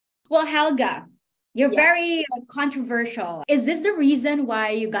Well, Helga, you're Yeah. very controversial. Is this the reason why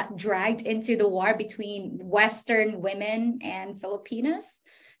you got dragged into the war between Western women and Filipinas?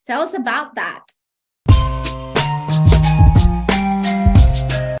 Tell us about that.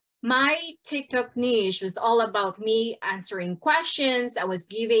 My TikTok niche was all about me answering questions. I was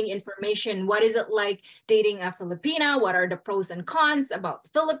giving information. What is it like dating a Filipina? What are the pros and cons about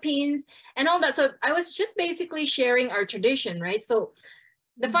Philippines and all that? So I was just basically sharing our tradition, right? So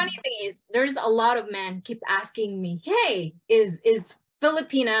the funny thing is there's a lot of men keep asking me, hey, is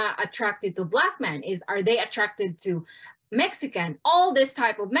Filipina attracted to black men? Are they attracted to Mexican? All this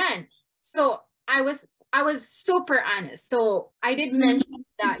type of men. So I was super honest. So I did mention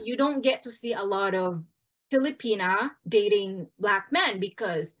that you don't get to see a lot of Filipina dating black men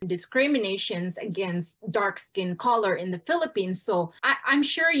because discriminations against dark skin color in the Philippines. So I'm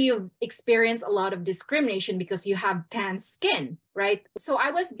sure you've experienced a lot of discrimination because you have tan skin, right? So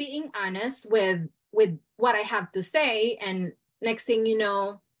I was being honest with what I have to say, and next thing you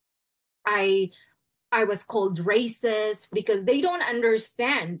know, I I was called racist because they don't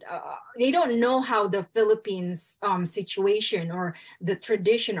understand. They don't know how the Philippines situation or the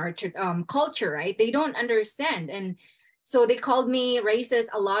tradition or culture, right? They don't understand. And so they called me racist.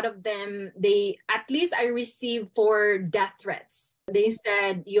 A lot of them, at least I received 4 death threats. They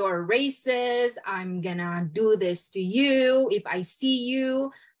said, you're racist. I'm gonna do this to you. If I see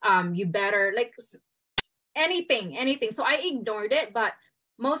you, you better like anything. So I ignored it, but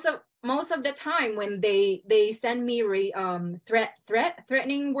most of the time when they send me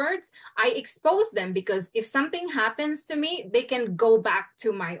threatening words, I expose them, because if something happens to me, they can go back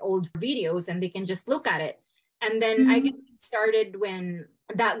to my old videos and they can just look at it. And then I guess it started when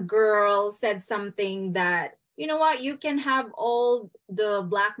that girl said something that, you know what, you can have all the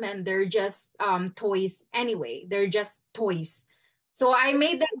black men, they're just toys anyway, they're just toys. So I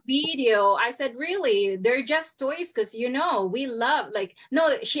made that video. I said, really, they're just toys because, we love, like,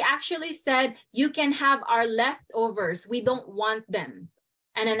 no, she actually said, you can have our leftovers. We don't want them.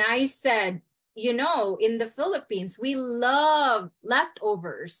 And then I said, in the Philippines, we love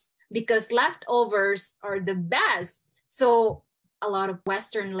leftovers because leftovers are the best. So a lot of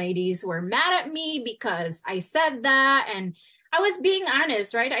Western ladies were mad at me because I said that. And I was being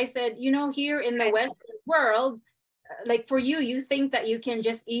honest, right? I said, here in the Western world, like for you think that you can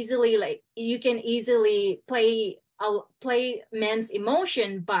just easily play men's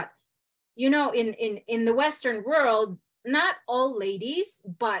emotion, but in the Western world, not all ladies,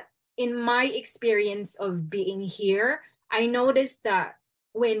 but in my experience of being here, I noticed that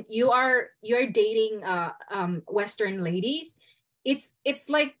when you're dating Western ladies, it's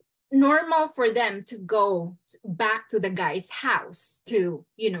like normal for them to go back to the guy's house to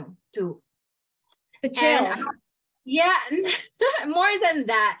chill. and yeah, more than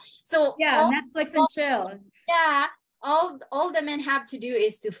that. So Yeah, Netflix and chill. Yeah, all the men have to do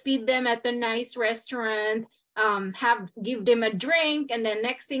is to feed them at the nice restaurant, give them a drink, and then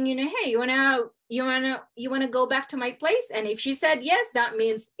next thing you know, hey, you wanna go back to my place? And if she said yes, that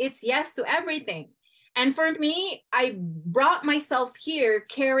means it's yes to everything. And for me, I brought myself here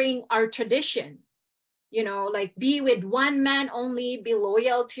carrying our tradition. Like be with one man only, be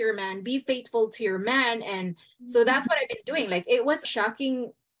loyal to your man, be faithful to your man. And so that's what I've been doing. Like, it was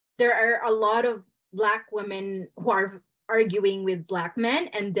shocking. There are a lot of black women who are arguing with black men,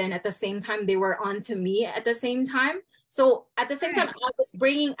 and then at the same time they were on to me at the same time. So at the same time, I was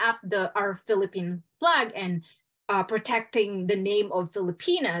bringing up our Philippine flag and protecting the name of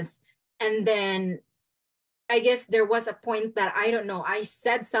Filipinas. And then I guess there was a point that, I don't know, I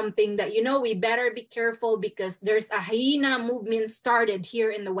said something that, we better be careful because there's a hyena movement started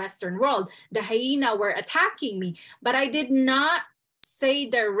here in the Western world. The hyena were attacking me, but I did not say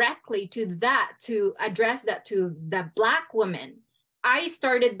directly to address that to the black women. I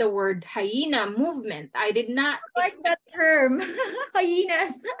started the word hyena movement. I did not like that term,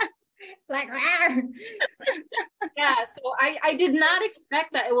 hyenas. Like, yeah, so I did not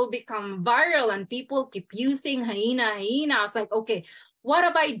expect that it will become viral and people keep using hyena. I was like, okay, what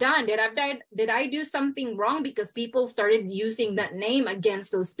have I done? Did I do something wrong? Because people started using that name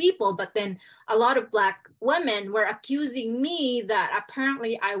against those people. But then a lot of black women were accusing me that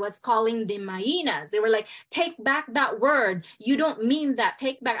apparently I was calling them hyenas. They were like, take back that word. You don't mean that.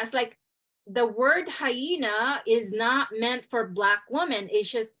 Take back. I was like, the word hyena is not meant for black women. It's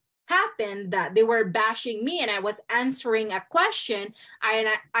just happened that they were bashing me and I was answering a question.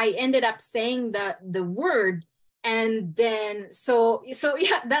 I ended up saying the word, and then so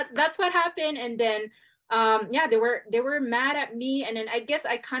yeah, that's what happened. And then yeah, they were mad at me, and then I guess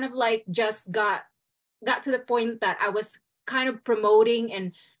I kind of like just got to the point that I was kind of promoting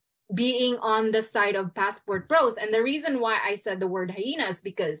and being on the side of passport bros. And the reason why I said the word hyena is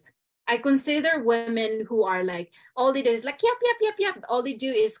because I consider women who are like, all they do is like, yep, yep, yep, yep. All they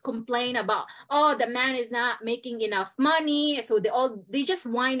do is complain about, oh, the man is not making enough money. So they just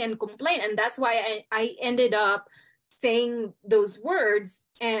whine and complain. And that's why I ended up saying those words.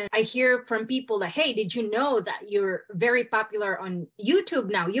 And I hear from people that, hey, did you know that you're very popular on YouTube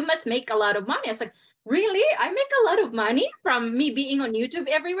now? You must make a lot of money. I was like, really? I make a lot of money from me being on YouTube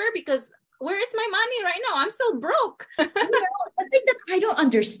everywhere? Because where is my money right now? I'm still broke. You know, the thing that I don't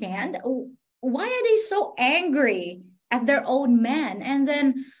understand, why are they so angry at their own men? And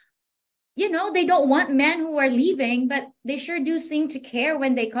then, you know, they don't want men who are leaving, but they sure do seem to care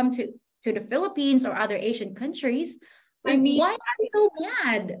when they come to the Philippines or other Asian countries. I mean, why are they so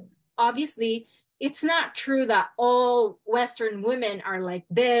mad? Obviously, it's not true that all Western women are like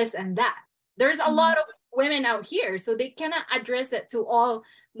this and that. There's a lot of women out here, so they cannot address it to all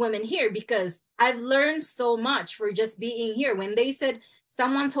women here, because I've learned so much for just being here. When they said,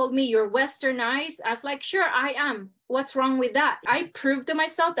 someone told me you're westernized, I was like, sure, I am. What's wrong with that? I proved to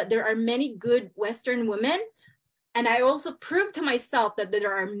myself that there are many good Western women. And I also proved to myself that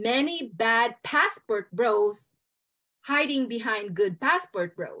there are many bad passport bros hiding behind good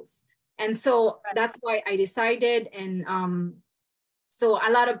passport bros. And so that's why I decided. And so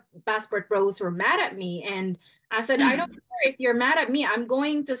a lot of passport bros were mad at me. And I said, I don't care if you're mad at me. I'm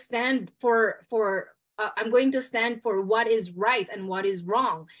going to stand for what is right and what is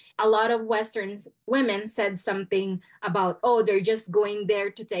wrong. A lot of Western women said something about, oh, they're just going there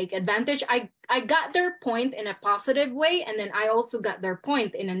to take advantage. I got their point in a positive way, and then I also got their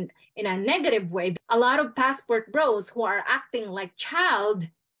point in a negative way. A lot of passport bros who are acting like child,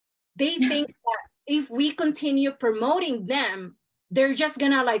 they think that if we continue promoting them, they're just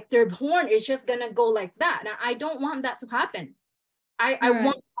gonna, like, their horn is just gonna go like that. Now, I don't want that to happen. I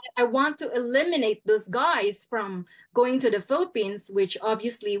want to eliminate those guys from going to the Philippines, which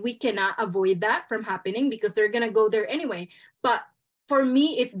obviously we cannot avoid that from happening because they're gonna go there anyway. But for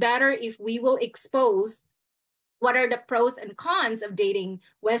me, it's better if we will expose what are the pros and cons of dating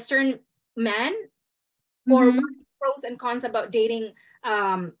Western men, or what are the pros and cons about dating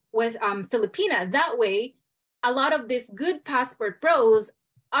Filipina. That way, a lot of these good passport bros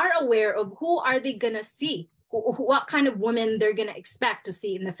are aware of who are they gonna see, what kind of woman they're gonna expect to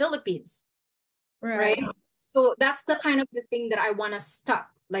see in the Philippines, right? So that's the kind of the thing that I want to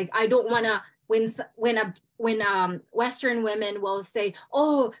stop. Like, I don't want to, when Western women will say,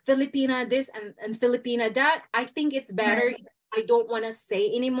 oh, Filipina this and Filipina that, I think it's better. I don't want to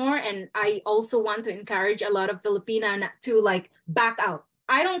say anymore. And I also want to encourage a lot of Filipina to, like, back out.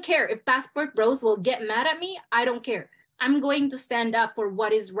 I don't care if passport bros will get mad at me. I don't care. I'm going to stand up for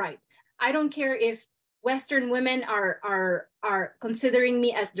what is right. I don't care if Western women are considering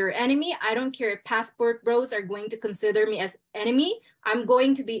me as their enemy. I don't care if passport bros are going to consider me as enemy. I'm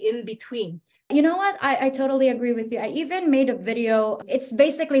going to be in between. You know what? I totally agree with you. I even made a video. It's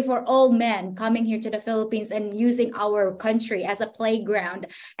basically for all men coming here to the Philippines and using our country as a playground,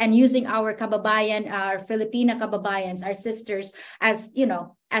 and using our kababayan, our Filipina kababayans, our sisters, as, you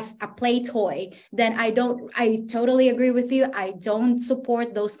know, as a play toy. Then I totally agree with you. I don't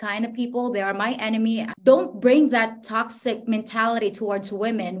support those kind of people. They are my enemy. Don't bring that toxic mentality towards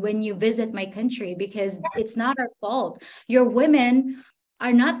women when you visit my country, because it's not our fault. Your women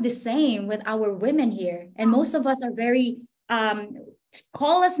are not the same with our women here, and most of us are very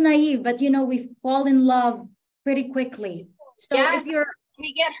call us naive, but, you know, we fall in love pretty quickly. So if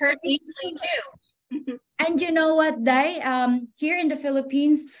we get hurt easily too. And you know what, Dai, here in the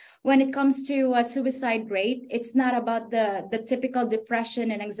Philippines, when it comes to suicide rate, it's not about the typical depression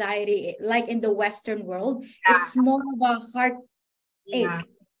and anxiety like in the Western world. It's more of a heartache,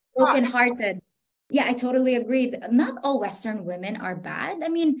 broken-hearted. Yeah, I totally agree. Not all Western women are bad. I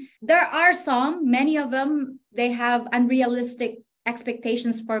mean, there are some, many of them, they have unrealistic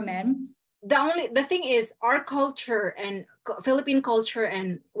expectations for men. The thing is, our culture and Philippine culture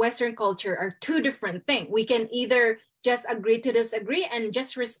and Western culture are two different things. We can either just agree to disagree and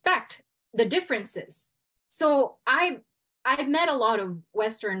just respect the differences. So I've met a lot of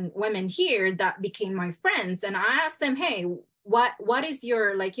Western women here that became my friends, and I asked them, hey, what is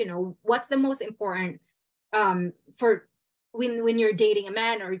your, like, you know, what's the most important for when you're dating a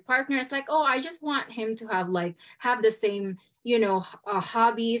man or your partner? It's like, oh, I just want him to have the same, you know,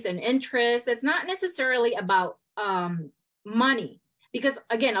 hobbies and interests. It's not necessarily about money, because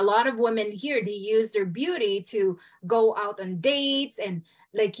again, a lot of women here, they use their beauty to go out on dates, and,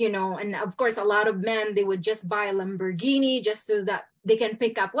 like, you know, and of course a lot of men, they would just buy a Lamborghini just so that they can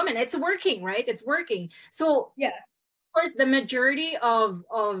pick up women. It's working, right? It's working. So yeah, course, the majority of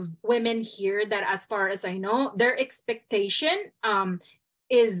women here, that as far as I know, their expectation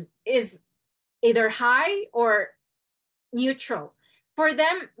is either high or neutral for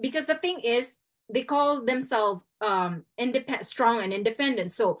them, because the thing is, they call themselves strong and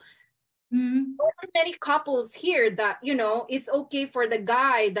independent. So there are many couples here that, you know, it's okay for the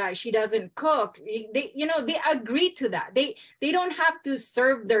guy that she doesn't cook. They, you know, they agree to that. They don't have to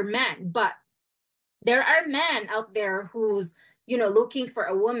serve their man. But there are men out there who's, you know, looking for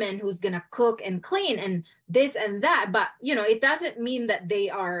a woman who's gonna cook and clean and this and that. But, you know, it doesn't mean that they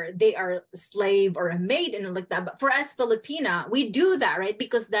are a slave or a maid and like that. But for us Filipina, we do that, right?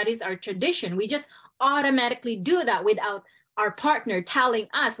 Because that is our tradition. We just automatically do that without our partner telling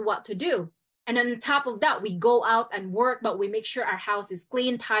us what to do. And on top of that, we go out and work, but we make sure our house is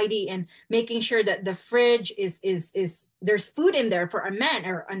clean, tidy, and making sure that the fridge is there's food in there for our men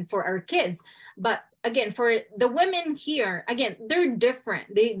and for our kids. But again, for the women here, again, they're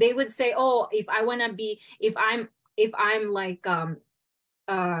different. They would say, oh, if I'm like a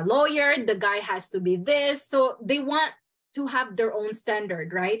lawyer, the guy has to be this. So they want to have their own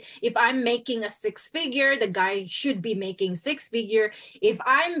standard, right? If I'm making a 6-figure, the guy should be making 6-figure. If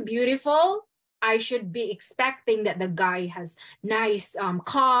I'm beautiful, I should be expecting that the guy has nice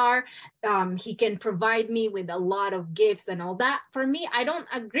car. He can provide me with a lot of gifts and all that. For me, I don't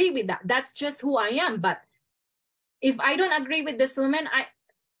agree with that. That's just who I am. But if I don't agree with this woman, I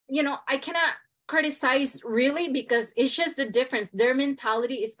cannot criticize really, because it's just the difference. Their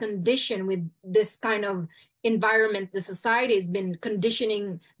mentality is conditioned with this kind of environment. The society has been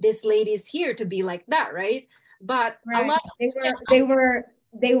conditioning these ladies here to be like that, right? But right. A lot they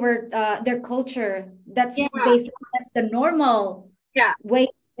were their culture, they think that's the normal way of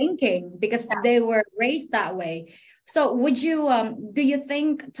thinking, because they were raised that way. So would you do you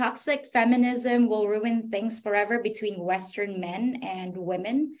think toxic feminism will ruin things forever between Western men and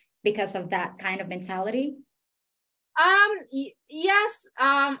women because of that kind of mentality? Yes,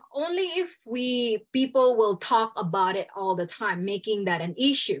 only if people will talk about it all the time, making that an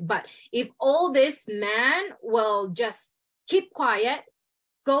issue. But if all this men will just keep quiet,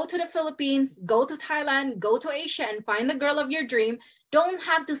 go to the Philippines, go to Thailand, go to Asia and find the girl of your dream, don't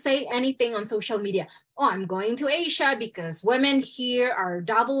have to say anything on social media. Oh, I'm going to Asia because women here are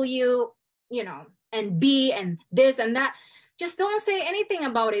W, and B and this and that. Just don't say anything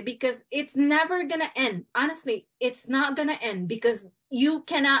about it, because it's never going to end. Honestly, it's not going to end, because you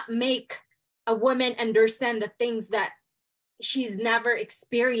cannot make a woman understand the things that she's never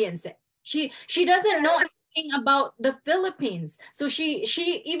experienced it. She doesn't know anything about the Philippines. So she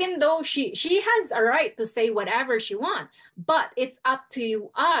even though she has a right to say whatever she wants, but it's up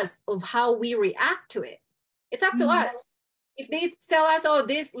to us of how we react to it. It's up to us. If they tell us, oh,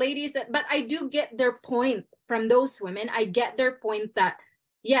 these ladies but I do get their point from those women. I get their point that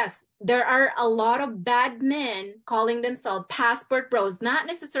yes, there are a lot of bad men calling themselves passport bros, not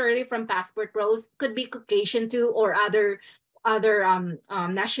necessarily from passport bros, could be Caucasian too, or other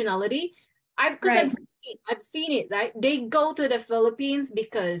nationality. I've seen it, right? They go to the Philippines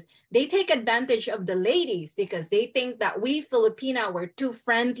because they take advantage of the ladies, because they think that we Filipina were too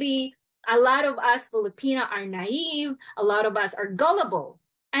friendly. A lot of us Filipina are naive. A lot of us are gullible.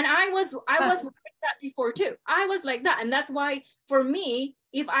 And I was like that before too. I was like that. And that's why for me,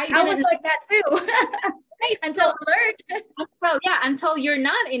 if I was like that too. Right? Until you're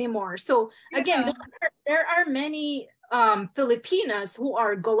not anymore. So again, there are many Filipinas who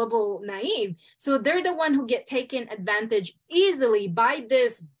are gullible, naive. So they're the one who get taken advantage easily by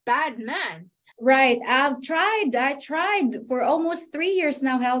this bad man. Right. I tried for almost 3 years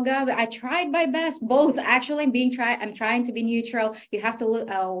now, Helga. I tried my best, both actually I'm trying to be neutral. You have to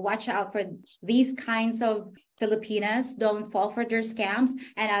watch out for these kinds of Filipinas. Don't fall for their scams.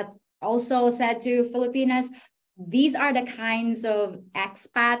 And I also said to Filipinas, these are the kinds of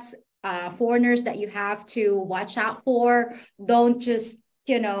expats, foreigners that you have to watch out for. Don't just,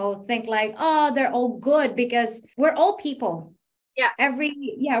 think like, oh, they're all good, because we're all people.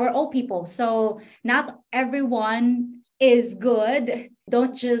 We're all people. So not everyone is good.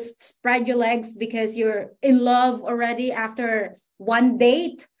 Don't just spread your legs because you're in love already after 1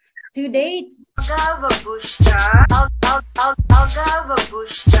 date, 2 dates.